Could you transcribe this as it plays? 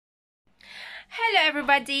Hello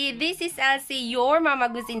everybody, this is Elsie, your Mama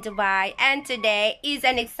Goose in Dubai, and today is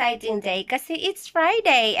an exciting day kasi it's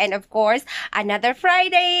Friday, and of course, another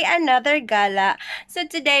Friday, another gala. So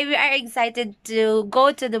today we are excited to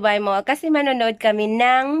go to Dubai Mall kasi manonood kami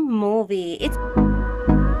ng movie. It's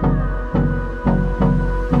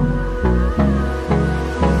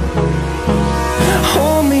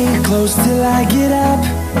Hold me close till I get up.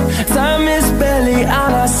 Time is barely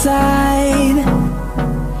on our side.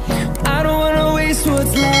 I don't wanna waste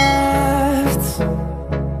what's left.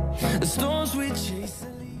 The storms we chase.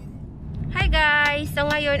 Hi guys! So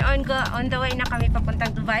ngayon on the way na kami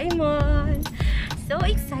papuntang Dubai Mall. So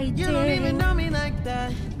excited! You don't even know me like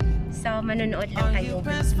that. So manonood lang kayo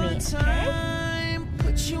with me, okay?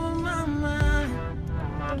 Put you on my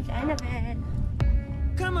mind. Annabelle.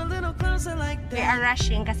 Come a little closer like that. We are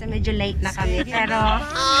rushing kasi medyo late na kami. Pero,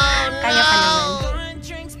 kaya pa naman.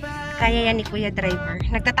 Kaya yan ni Kuya Driver.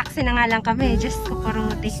 Nagtataksi na nga lang kami. Just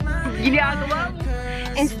kukuruti. Ginagawa mo.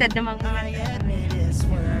 Instead na kami.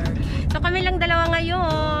 So, kami lang dalawa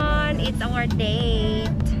ngayon. It's our date.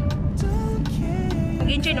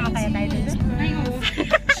 Mag-enjoy naman kaya tayo dito.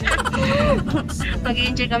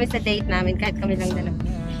 Mag-enjoy kami sa date namin kahit kami lang dalawa.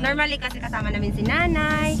 Normally kasi kasama namin si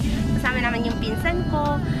nanay, kasama naman yung pinsan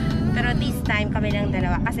ko, pero this time kami lang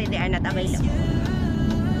dalawa kasi they are not available.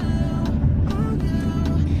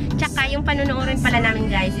 Tsaka yung panunuorin pala namin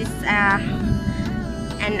guys is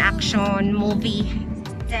an action movie,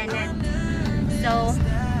 Tenet. So,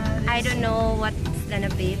 I don't know what's gonna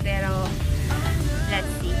be, pero let's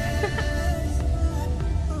see.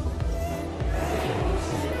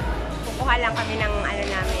 Kukuha lang kami ng ano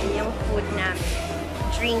namin, yung food namin,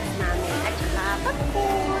 drinks namin, at saka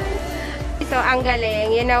popcorn. So, ang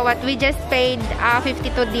galing. You know what? We just paid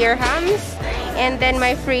 52 dirhams. And then,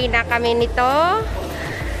 may free na kami nito.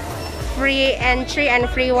 Free entry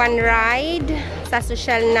and free one ride. Sa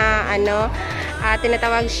social na, ano,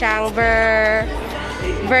 tinatawag siyang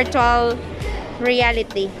virtual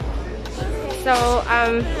reality. So,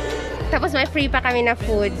 tapos may free pa kami na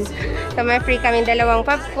food. So, may free kami dalawang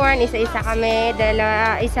popcorn, isa-isa kami,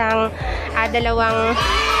 dalawang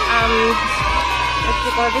what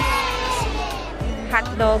you call this? Hot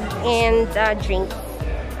dog and drink.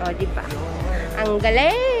 O, diba? Ang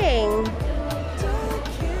galing!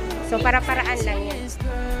 So, para-paraan lang yan.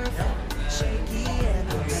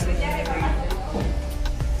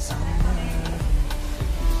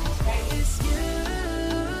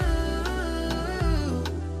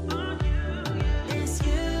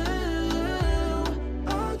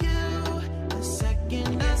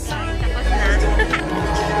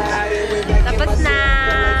 Tapos na.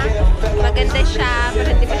 Maganda siya, pero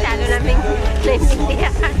hindi masyado namin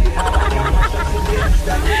naiintindihan.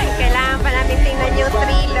 Kailangan pa namin tingnan yung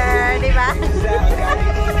thriller, di ba?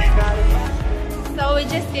 So, we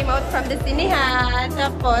just came out from the sinehan.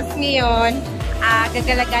 Tapos, ngayon,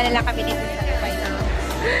 gagala-gala lang kami dito sa Dubai.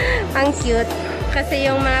 Ang cute. Kasi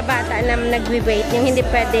yung mga bata na nagwi-wait, yung hindi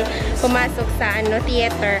pwede pumasok sa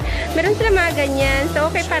theater. Meron sila mga ganyan. So,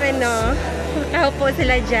 okay pa rin, no? Nakaupo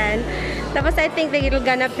sila dyan. Tapos, I think they're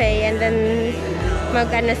gonna pay and then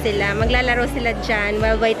maglalaro sila dyan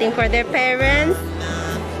while waiting for their parents.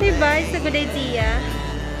 Diba? It's a good idea.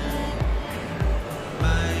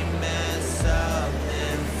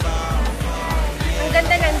 Ang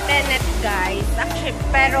ganda ng Tenet, guys. Actually,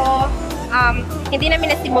 pero hindi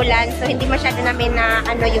namin nasimulan, so hindi masyado namin na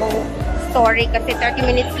yung story kasi 30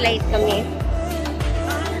 minutes late kami.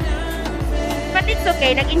 But it's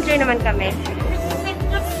okay, nag-enjoy naman kami.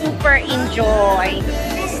 Super enjoy.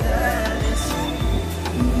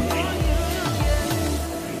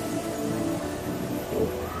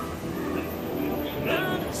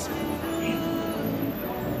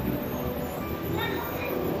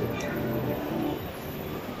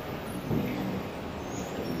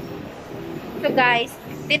 So guys,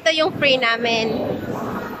 dito yung free namin.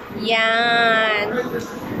 Yan.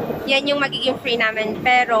 Yan yung magiging free namin.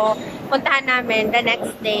 Pero, puntahan namin the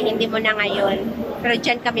next day. Hindi mo na ngayon. Pero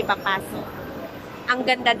dyan kami papasok. Ang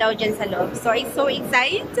ganda daw dyan sa loob. So, I'm so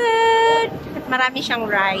excited! At marami siyang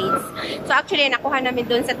rides. So, actually, nakuha namin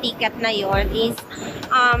dun sa ticket na yon is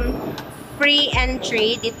free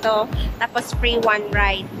entry dito. Tapos, free one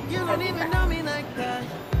ride. You don't even know me like that.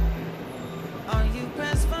 Are you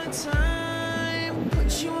pressed for time?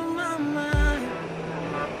 Put you on my mind.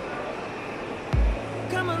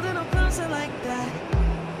 Come a little closer like that.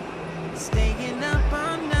 Staying up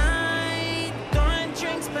all night, throwing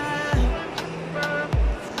drinks back.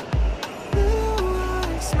 Ooh,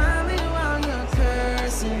 smiling while you're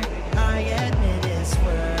cursing. I admit it's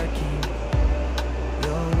working.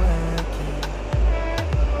 You're working.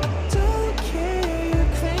 Don't care.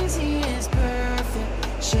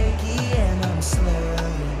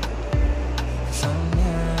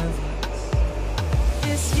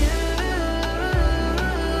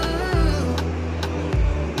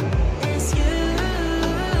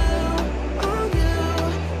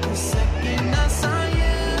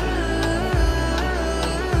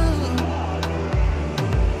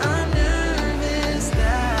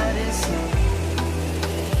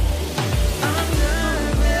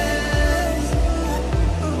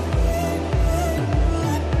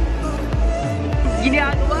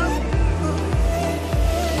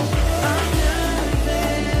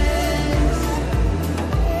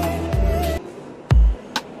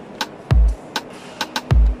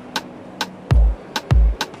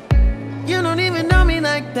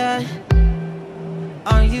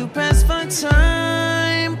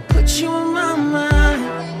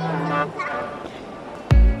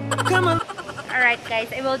 Alright guys,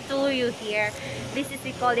 I will tour you here. This is,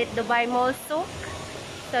 we call it Dubai Mall Souk.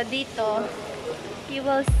 So dito, you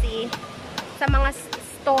will see sa mga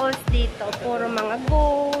stalls dito, puro mga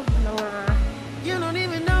gold, mga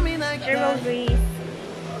jewelries,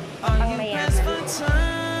 pang mayaman.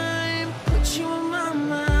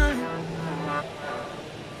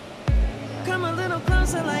 Come a little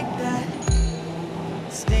closer like that.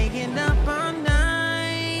 Staying up all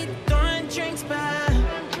night, throwing drinks back.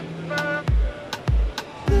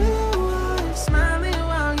 Blue eyes smiling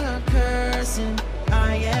while you're cursing.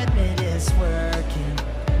 I admit it's working.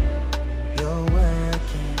 You're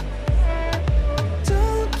working.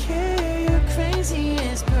 Don't care, you're crazy,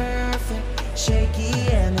 it's perfect. Shaky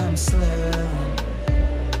and I'm slurring.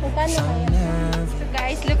 So nervous. So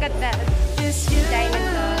guys, look at that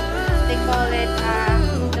dinosaur. They call it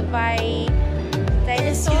Dubai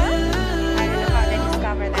dinosaur. I don't know how they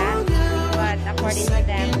discover that, but according to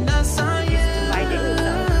them, it's Dubai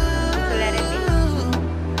dinosaur. So let it be.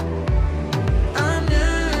 I'm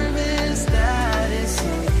nervous that it's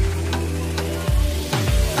you.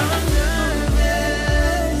 I'm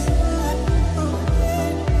nervous.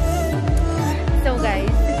 So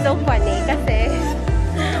guys, it's so funny kasi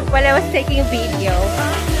while I was taking a video,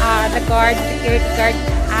 the security guard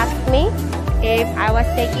asked me if I was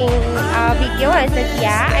taking a video. I said,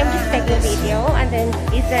 yeah, I'm just taking a video. And then,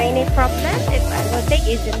 is there any problem if I will take?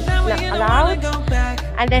 Is it not allowed?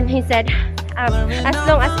 And then he said, as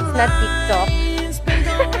long as it's not TikTok.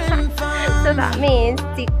 So that means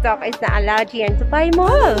TikTok is not allowed here in Dubai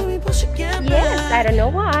Mall. Yes, I don't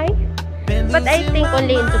know why. But I think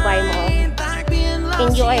only in Dubai Mall.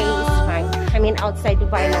 In UAE is fine. I mean outside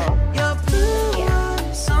Dubai Mall. Yeah.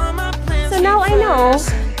 So now I know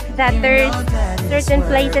that there's certain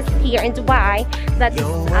places here in Dubai that is,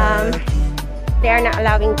 they are not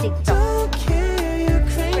allowing TikTok.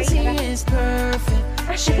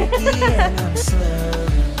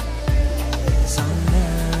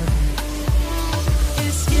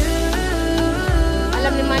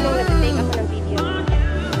 Alam ni Manong nag-take ako ng video.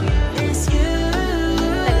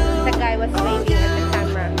 The guy was waving at the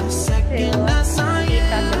camera. So he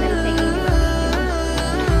thought that I'm taking the video.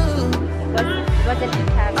 It wasn't just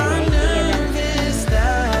having an idea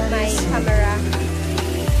that my camera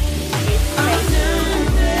is facing.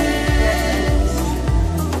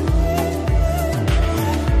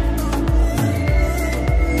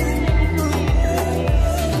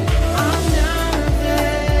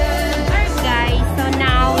 Alright guys, so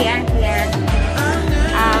now we are here.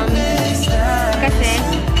 Kasi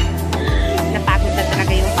napagod na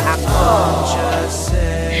talaga yung paa ko.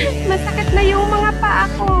 Masakit na yung mga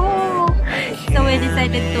paa ko. So we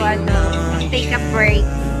decided to take a break.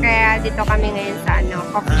 Kaya dito kami ngayon sa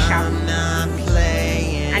coffee shop.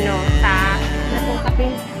 Sa nasong kape?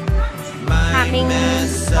 Aming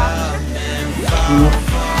coffee shop.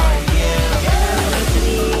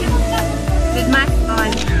 With mask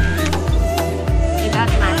on. Without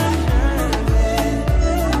mask.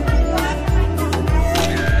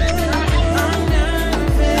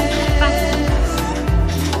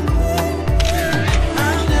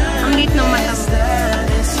 Ang lit ng mata mo.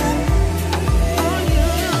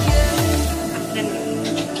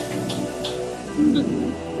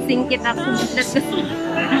 Singkit ako.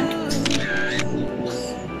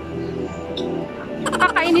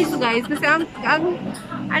 Kakainis guys. Kasi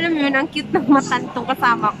alam mo yun, ang cute ng matan itong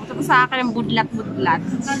kasama ko. Tapos sa akin ang budlat-budlat.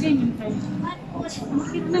 Bakit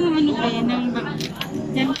naman ano kaya nang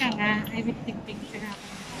dyan ka nga, I will take picture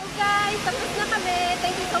ako. So guys, tapos na kami.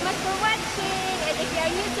 Thank you so much for watching. And if you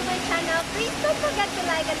are new to my channel, please don't forget to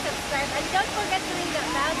like and subscribe. And don't forget to ring the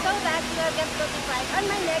bell so that you will get notified on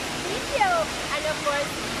my next video. And of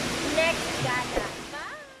course, next Gala.